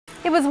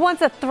It was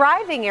once a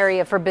thriving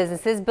area for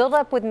businesses built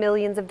up with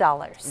millions of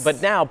dollars.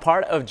 But now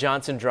part of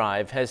Johnson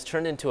Drive has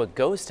turned into a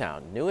ghost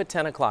town. New at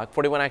 10 o'clock,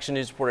 41 Action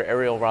News reporter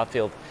Ariel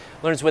Rothfield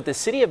learns what the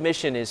city of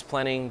Mission is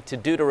planning to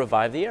do to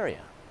revive the area.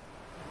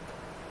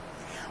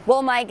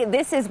 Well, Mike,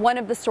 this is one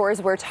of the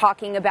stores we're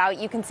talking about.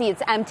 You can see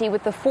it's empty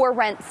with the for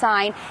rent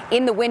sign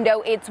in the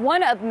window. It's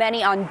one of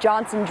many on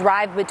Johnson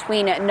Drive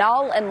between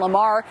Nall and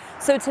Lamar.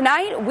 So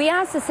tonight we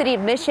asked the city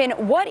of Mission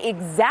what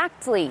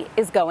exactly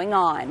is going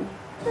on.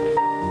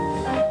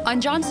 On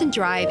Johnson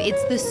Drive,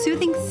 it's the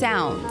soothing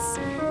sounds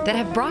that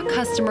have brought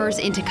customers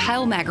into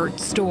Kyle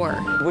Maggart's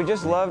store. We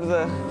just loved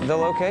the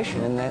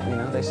location, and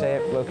that, they say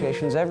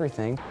location's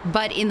everything.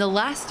 But in the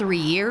last 3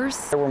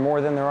 years, there were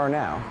more than there are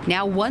now.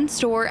 Now one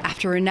store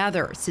after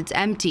another sits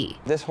empty.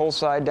 This whole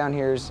side down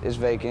here is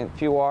vacant.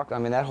 If you walk,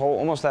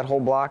 almost that whole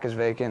block is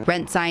vacant.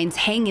 Rent signs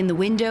hang in the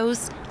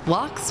windows,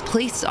 locks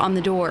placed on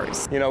the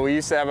doors. We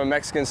used to have a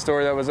Mexican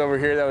store that was over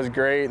here that was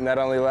great, and that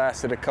only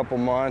lasted a couple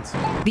months.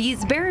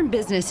 These barren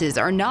businesses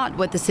are not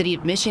what the city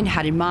of Mission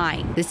had in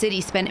mind. The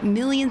city spent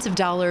millions of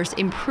dollars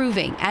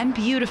improving and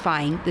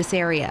beautifying this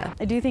area.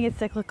 I do think it's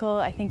cyclical.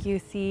 I think you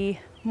see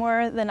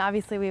more than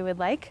obviously we would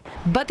like.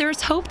 But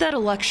there's hope that a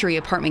luxury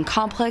apartment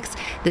complex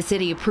the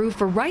city approved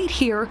for right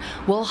here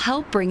will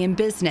help bring in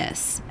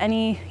business.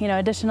 Any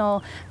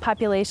additional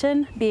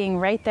population being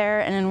right there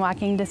and in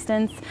walking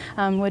distance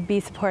would be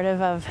supportive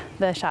of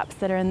the shops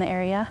that are in the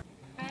area.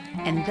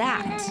 And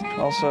that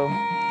also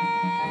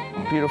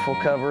beautiful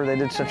cover. They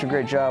did such a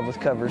great job with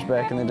covers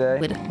back in the day.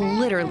 Would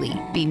literally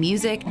be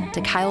music to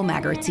Kyle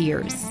Maggart's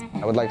ears.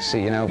 I would like to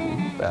see,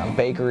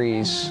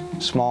 bakeries,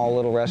 small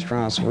little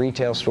restaurants,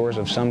 retail stores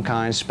of some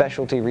kind,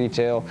 specialty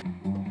retail.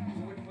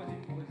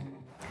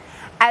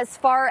 As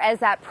far as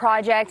that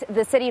project,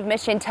 the city of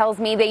Mission tells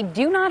me they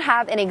do not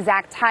have an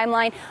exact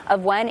timeline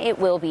of when it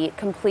will be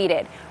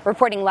completed.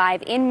 Reporting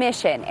live in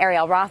Mission,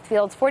 Ariel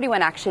Rothfield,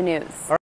 41 Action News.